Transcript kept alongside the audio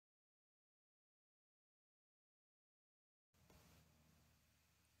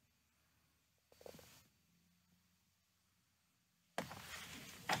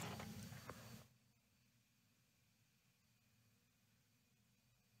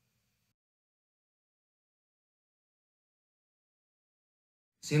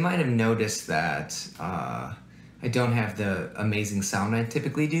So you might have noticed that I don't have the amazing sound I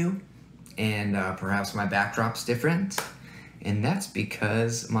typically do, and perhaps my backdrop's different, and that's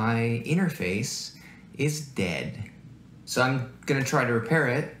because my interface is dead. So I'm gonna try to repair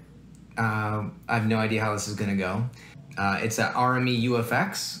it. I have no idea how this is gonna go. It's an RME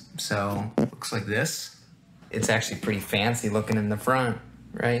UFX, so it looks like this. It's actually pretty fancy looking in the front,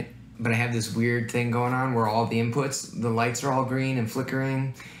 right? But I have this weird thing going on where all the inputs, the lights are all green and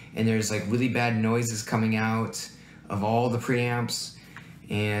flickering, and there's like really bad noises coming out of all the preamps.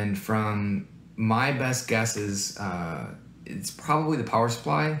 And from my best guesses, it's probably the power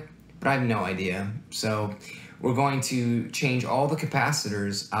supply, but I have no idea. So we're going to change all the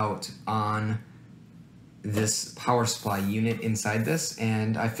capacitors out on this power supply unit inside this,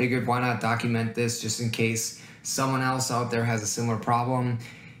 and I figured why not document this just in case someone else out there has a similar problem.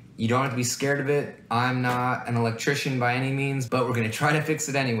 You don't have to be scared of it. I'm not an electrician by any means, but we're gonna try to fix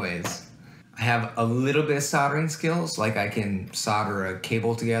it anyways. I have a little bit of soldering skills, like I can solder a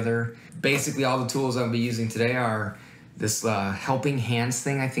cable together. Basically all the tools I'll be using today are this helping hands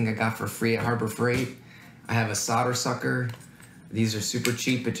thing I think I got for free at Harbor Freight. I have a solder sucker. These are super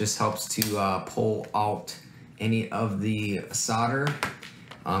cheap. It just helps to pull out any of the solder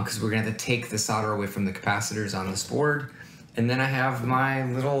because we're gonna have to take the solder away from the capacitors on this board. And then I have my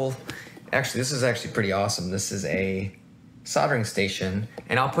little, actually this is actually pretty awesome. This is a soldering station,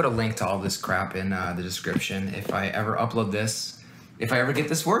 and I'll put a link to all this crap in the description if I ever upload this, if I ever get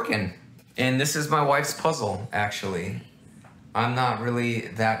this working. And this is my wife's puzzle, actually. I'm not really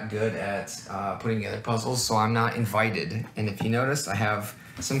that good at putting together puzzles, so I'm not invited. And if you notice, I have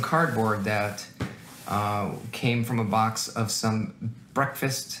some cardboard that came from a box of some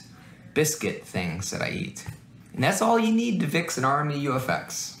breakfast biscuit things that I eat. And that's all you need to fix an RME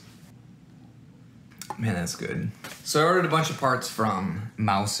UFX. Man, that's good. So I ordered a bunch of parts from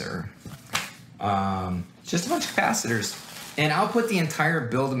Mouser. Just a bunch of capacitors. And I'll put the entire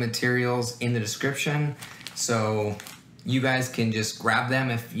build of materials in the description, so you guys can just grab them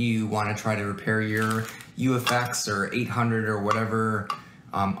if you want to try to repair your UFX or 800 or whatever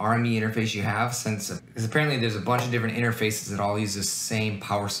RME interface you have, because apparently there's a bunch of different interfaces that all use the same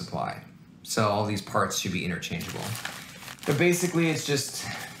power supply. So all these parts should be interchangeable. But basically it's just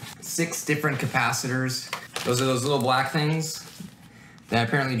 6 different capacitors. Those are those little black things that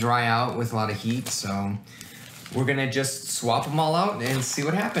apparently dry out with a lot of heat. So we're gonna just swap them all out and see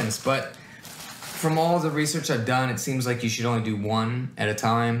what happens. But from all the research I've done, it seems like you should only do one at a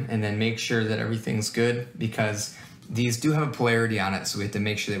time and then make sure that everything's good, because these do have a polarity on it, so we have to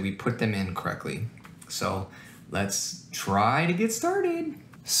make sure that we put them in correctly. So let's try to get started.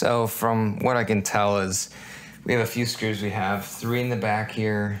 So from what I can tell is we have a few screws. We have 3 in the back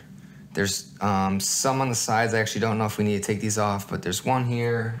here. There's some on the sides. I actually don't know if we need to take these off, but there's one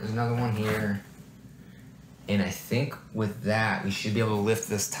here, there's another one here. And I think with that, we should be able to lift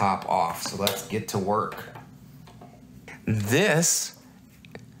this top off. So let's get to work. This,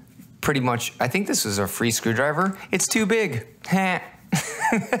 pretty much, I think this is a free screwdriver. It's too big. All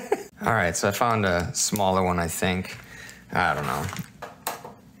right, so I found a smaller one, I think. I don't know.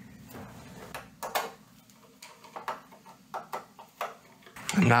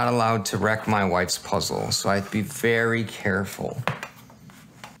 I'm not allowed to wreck my wife's puzzle, so I have to be very careful.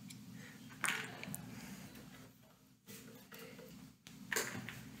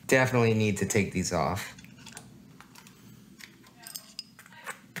 Definitely need to take these off.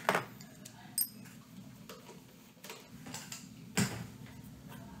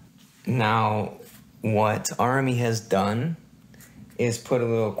 Now, what RME has done is put a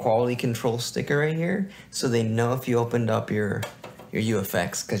little quality control sticker right here, so they know if you opened up your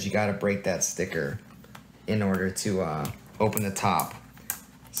UFX, because you got to break that sticker in order to open the top.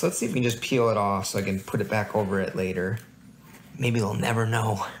 So let's see if we can just peel it off so I can put it back over it later. Maybe they'll never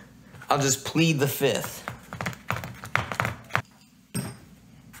know. I'll just plead the 5th.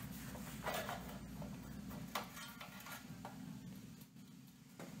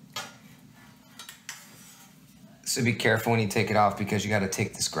 So be careful when you take it off, because you got to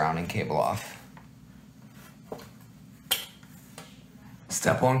take this grounding cable off.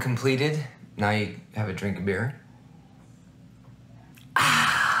 Step 1 completed. Now you have a drink of beer.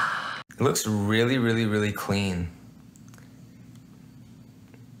 It looks really, really, really clean.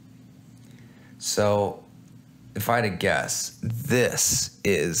 So, if I had to guess, this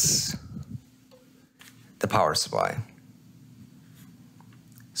is the power supply.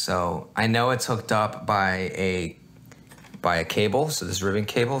 So, I know it's hooked up by a cable, so this ribbon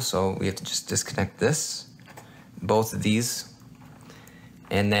cable, so we have to just disconnect this, both of these,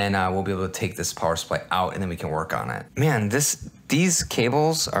 and then we'll be able to take this power supply out and then we can work on it. Man, these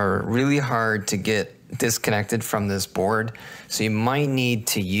cables are really hard to get disconnected from this board, so you might need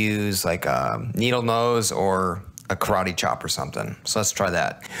to use like a needle nose or a karate chop or something. So let's try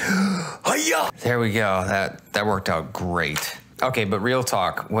that. There we go. That worked out great. Okay, but real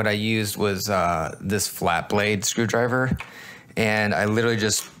talk, what I used was this flat blade screwdriver, and I literally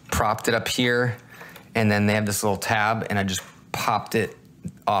just propped it up here, and then they have this little tab, and I just popped it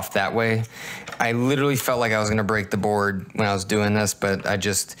off that way. I literally felt like I was gonna break the board when I was doing this, but I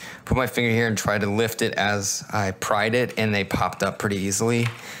just put my finger here and tried to lift it as I pried it, and they popped up pretty easily.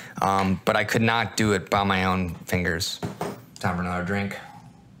 But I could not do it by my own fingers. Time for another drink.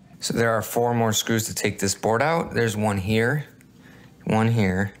 So there are 4 more screws to take this board out. There's one here,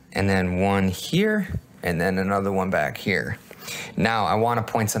 and then one here, and then another one back here. Now, I want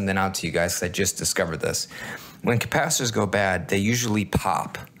to point something out to you guys because I just discovered this. When capacitors go bad, they usually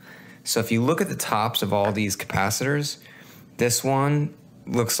pop. So if you look at the tops of all these capacitors, this one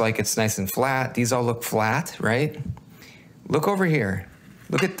looks like it's nice and flat. These all look flat, right? Look over here.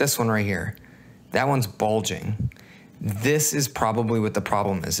 Look at this one right here. That one's bulging. This is probably what the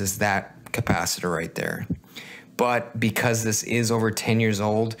problem is that capacitor right there. But because this is over 10 years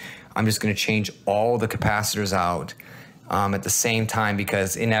old, I'm just gonna change all the capacitors out at the same time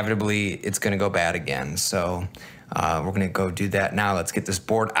because inevitably it's gonna go bad again. So we're gonna go do that now. Let's get this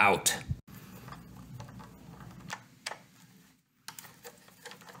board out.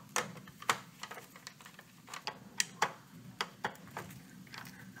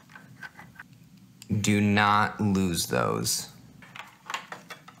 Do not lose those.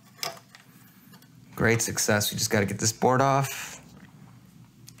 Great success. We just got to get this board off.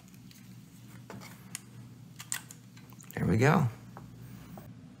 There we go.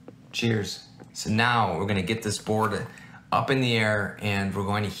 Cheers. So now we're going to get this board up in the air and we're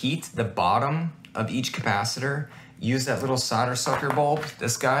going to heat the bottom of each capacitor. Use that little solder sucker bulb,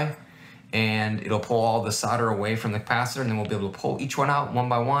 this guy, and it'll pull all the solder away from the capacitor, and then we'll be able to pull each one out one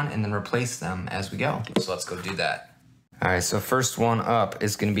by one and then replace them as we go. So let's go do that. All right, so first one up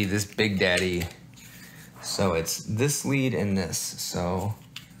is gonna be this Big Daddy. So it's this lead and this. So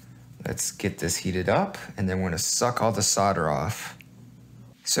let's get this heated up, and then we're gonna suck all the solder off.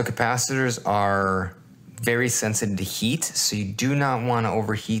 So capacitors are very sensitive to heat, so you do not wanna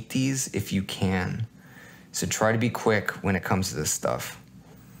overheat these if you can. So try to be quick when it comes to this stuff.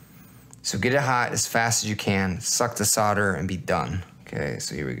 So get it hot as fast as you can, suck the solder, and be done. Okay,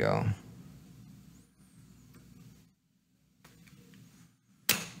 so here we go.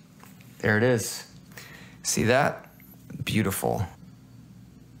 There it is. See that? Beautiful.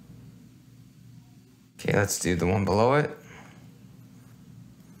 Okay, let's do the one below it.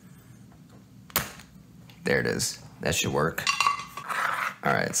 There it is. That should work.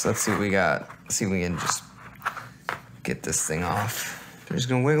 All right, so let's see what we got. Let's see if we can just get this thing off. We're just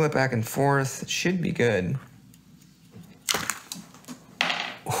gonna wiggle it back and forth. It should be good.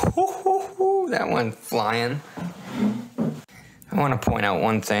 Ooh, that one flying. I wanna point out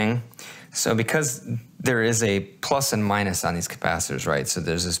one thing. So because there is a plus and minus on these capacitors, right? So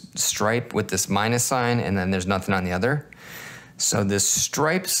there's this stripe with this minus sign and then there's nothing on the other. So this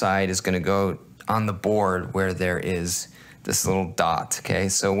stripe side is gonna go on the board where there is this little dot, okay?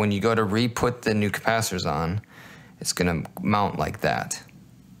 So when you go to re-put the new capacitors on, it's gonna mount like that.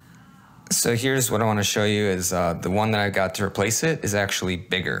 So here's what I wanna show you is the one that I got to replace it is actually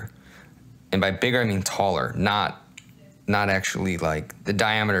bigger. And by bigger, I mean taller, not actually like, the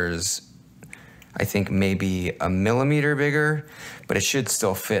diameter is, I think maybe 1 millimeter bigger, but it should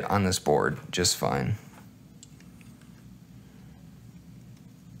still fit on this board just fine.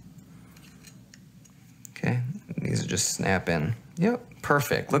 Okay, these are just snap in. Yep,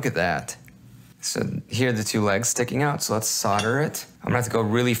 perfect, look at that. So here are the 2 legs sticking out, so let's solder it. I'm gonna have to go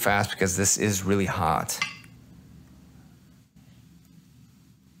really fast because this is really hot.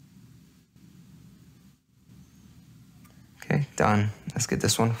 Okay, done. Let's get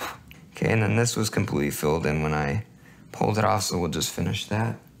this one. Okay, and then this was completely filled in when I pulled it off, so we'll just finish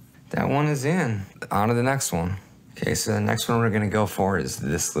that. That one is in. On to the next one. Okay, so the next one we're gonna go for is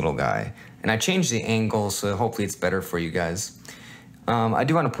this little guy. And I changed the angle, so hopefully it's better for you guys. I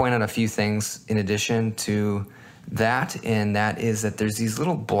do want to point out a few things in addition to that, and that is that there's these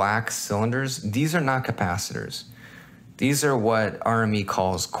little black cylinders. These are not capacitors. These are what RME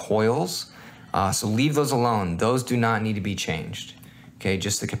calls coils, so leave those alone. Those do not need to be changed, okay,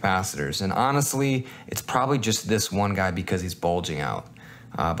 just the capacitors. And honestly, it's probably just this one guy because he's bulging out.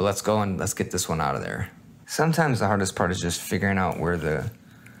 But let's go and let's get this one out of there. Sometimes the hardest part is just figuring out where the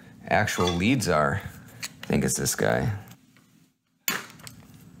actual leads are. I think it's this guy.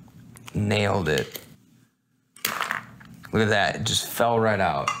 Nailed it. Look at that, it just fell right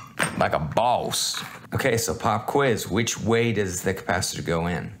out like a boss. Okay, so pop quiz, which way does the capacitor go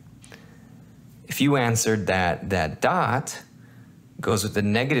in? If you answered that dot goes with the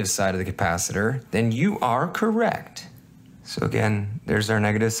negative side of the capacitor, then you are correct. So again, there's our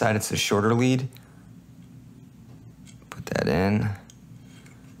negative side, it's a shorter lead. Put that in.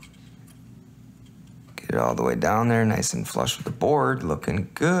 Get it all the way down there, nice and flush with the board, looking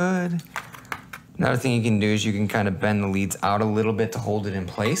good. Another thing you can do is you can kind of bend the leads out a little bit to hold it in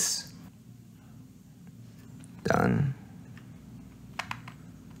place. Done.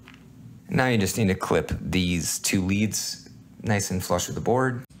 Now you just need to clip these two leads nice and flush with the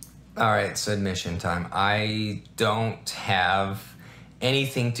board. All right, so admission time. I don't have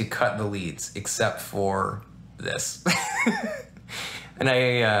anything to cut the leads except for this. And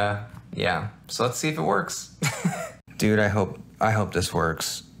yeah, so let's see if it works. Dude, I hope this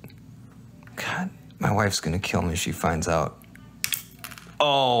works. God, my wife's gonna kill me if she finds out.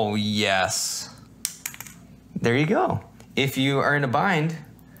 Oh, yes. There you go. If you are in a bind,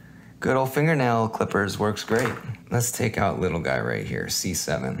 good old fingernail clippers works great. Let's take out little guy right here,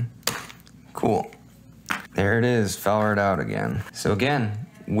 C7. Cool. There it is, fell right out again. So again,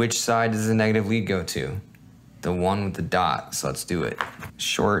 which side does the negative lead go to? The one with the dot, so let's do it.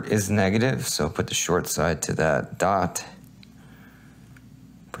 Short is negative, so put the short side to that dot.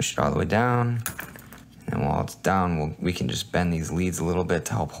 Push it all the way down. And while it's down, we can just bend these leads a little bit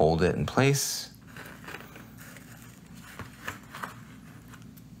to help hold it in place.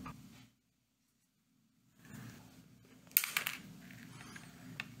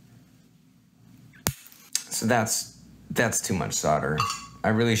 So that's too much solder. I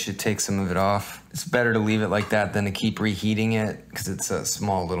really should take some of it off. It's better to leave it like that than to keep reheating it because it's a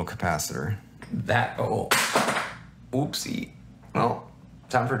small little capacitor. Oh, oopsie. Well,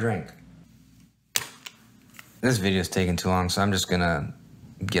 time for a drink. This video's taking too long, so I'm just gonna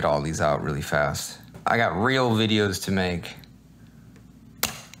get all these out really fast. I got real videos to make.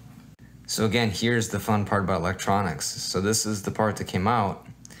 So again, here's the fun part about electronics. So this is the part that came out.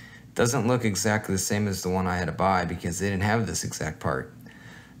 Doesn't look exactly the same as the one I had to buy because they didn't have this exact part.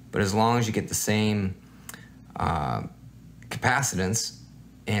 But as long as you get the same capacitance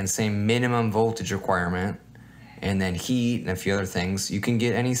and same minimum voltage requirement, and then heat and a few other things, you can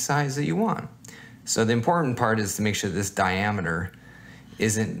get any size that you want. So the important part is to make sure this diameter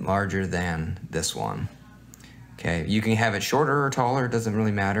isn't larger than this one. Okay, you can have it shorter or taller, it doesn't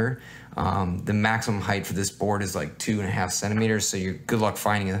really matter. The maximum height for this board is like 2.5 centimeters, so you're good luck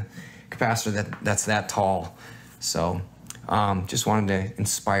finding a capacitor that's that tall. So just wanted to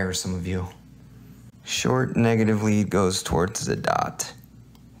inspire some of you. Short negative lead goes towards the dot.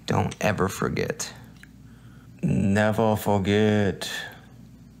 Don't ever forget. Never forget.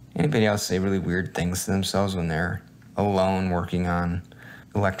 Anybody else say really weird things to themselves when they're alone working on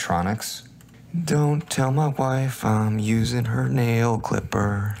electronics? Don't tell my wife I'm using her nail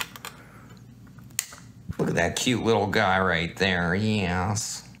clipper. Look at that cute little guy right there,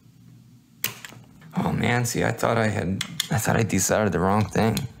 yes. Oh man, see, I thought I decided the wrong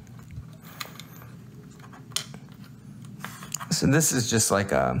thing. So this is just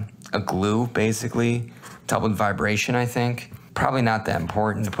like a glue, basically. Doubled vibration, I think. Probably not that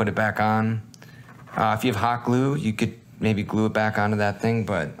important to put it back on. If you have hot glue, you could maybe glue it back onto that thing,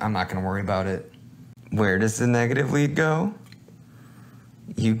 but I'm not gonna worry about it. Where does the negative lead go?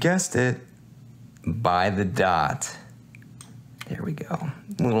 You guessed it, by the dot. There we go.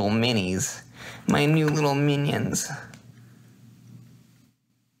 Little minis. My new little minions.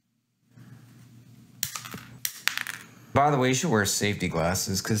 By the way, you should wear safety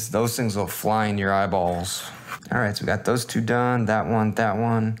glasses because those things will fly in your eyeballs. All right, so we got those two done, that one, that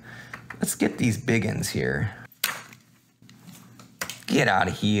one. Let's get these big ones here. Get out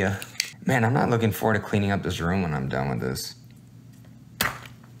of here. Man, I'm not looking forward to cleaning up this room when I'm done with this.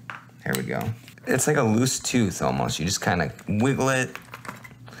 There we go. It's like a loose tooth almost. You just kind of wiggle it.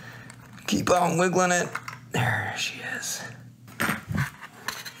 Keep on wiggling it. There she is.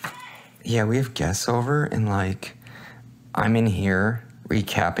 Yeah, we have guests over and like, I'm in here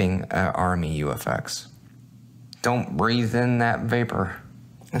recapping RME UFX. Don't breathe in that vapor.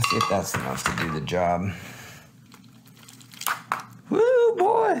 Let's see if that's enough to do the job. Woo,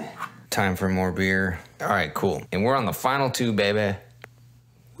 boy. Time for more beer. All right, cool. And we're on the final two, baby.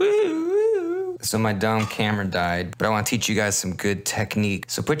 Woo. So my dumb camera died, but I want to teach you guys some good technique.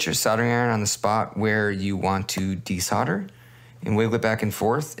 So put your soldering iron on the spot where you want to desolder and wiggle it back and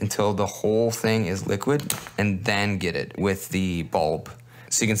forth until the whole thing is liquid, and then get it with the bulb.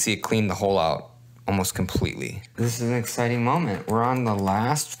 So you can see it clean the hole out almost completely. This is an exciting moment. We're on the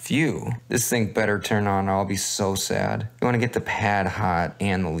last few. This thing better turn on or I'll be so sad. You wanna get the pad hot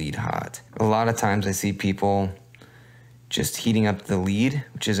and the lead hot. A lot of times I see people just heating up the lead,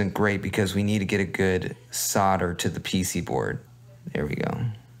 which isn't great because we need to get a good solder to the PC board. There we go.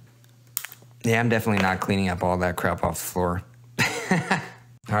 Yeah, I'm definitely not cleaning up all that crap off the floor.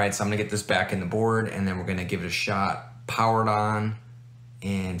 All right, so I'm gonna get this back in the board and then we're gonna give it a shot, power it on,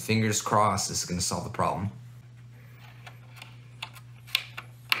 and fingers crossed this is gonna solve the problem.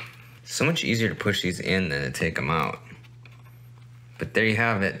 So much easier to push these in than to take them out. But there you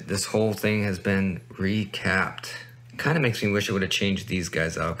have it. This whole thing has been recapped. It kind of makes me wish I would have changed these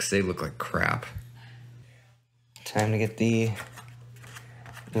guys out because they look like crap. Time to get the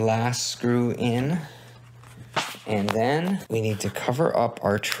last screw in. And then we need to cover up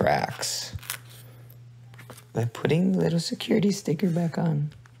our tracks by putting the little security sticker back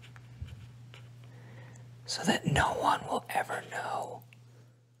on so that no one will ever know.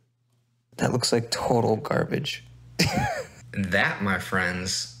 That looks like total garbage. That, my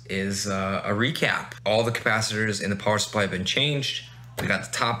friends, is a recap. All the capacitors in the power supply have been changed. We got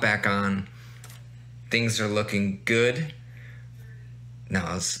the top back on. Things are looking good.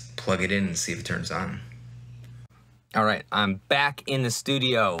 Now let's plug it in and see if it turns on. All right, I'm back in the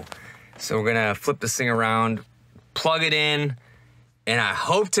studio. So we're gonna flip this thing around, plug it in, and I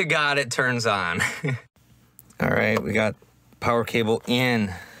hope to God it turns on. All right, we got power cable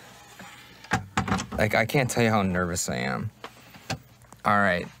in. Like, I can't tell you how nervous I am. All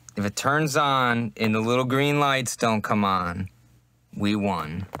right, if it turns on and the little green lights don't come on, we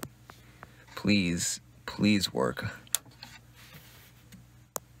won. Please, please work.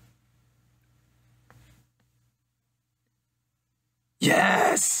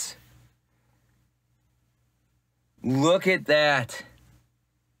 Yes! Look at that.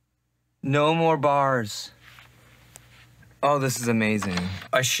 No more bars. Oh, this is amazing.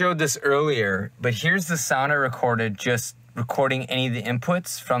 I showed this earlier, but here's the sound I recorded just recording any of the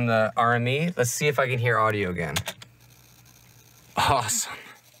inputs from the RME. Let's see if I can hear audio again. Awesome.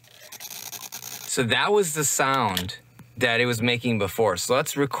 So that was the sound that it was making before. So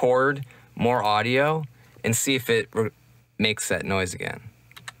let's record more audio and see if it makes that noise again.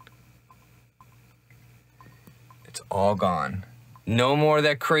 It's all gone. No more of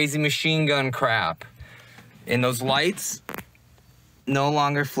that crazy machine gun crap. And those lights, no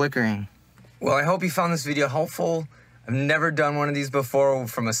longer flickering. Well, I hope you found this video helpful. I've never done one of these before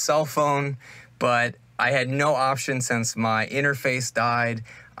from a cell phone, but I had no option since my interface died.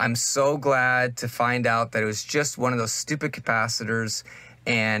 I'm so glad to find out that it was just one of those stupid capacitors,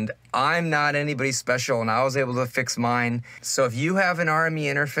 and I'm not anybody special, and I was able to fix mine. So if you have an RME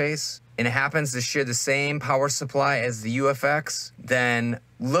interface and it happens to share the same power supply as the UFX, then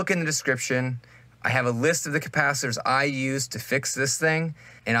look in the description. I have a list of the capacitors I used to fix this thing,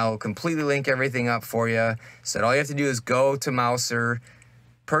 and I'll completely link everything up for you. So all you have to do is go to Mouser,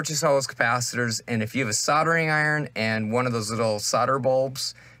 purchase all those capacitors, and if you have a soldering iron and one of those little solder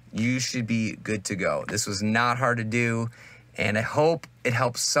bulbs, you should be good to go. This was not hard to do, and I hope it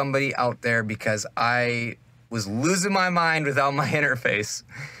helps somebody out there because I was losing my mind without my interface.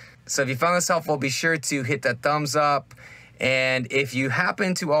 So if you found this helpful, be sure to hit that thumbs up. And if you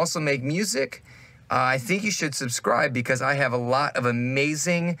happen to also make music, I think you should subscribe because I have a lot of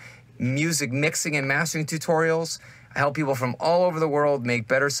amazing music mixing and mastering tutorials. I help people from all over the world make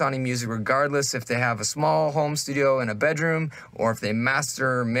better sounding music regardless if they have a small home studio in a bedroom or if they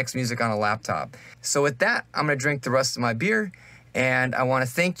master or mix music on a laptop. So with that, I'm gonna drink the rest of my beer, and I wanna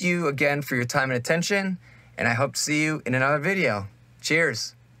thank you again for your time and attention, and I hope to see you in another video.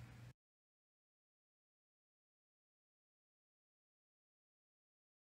 Cheers.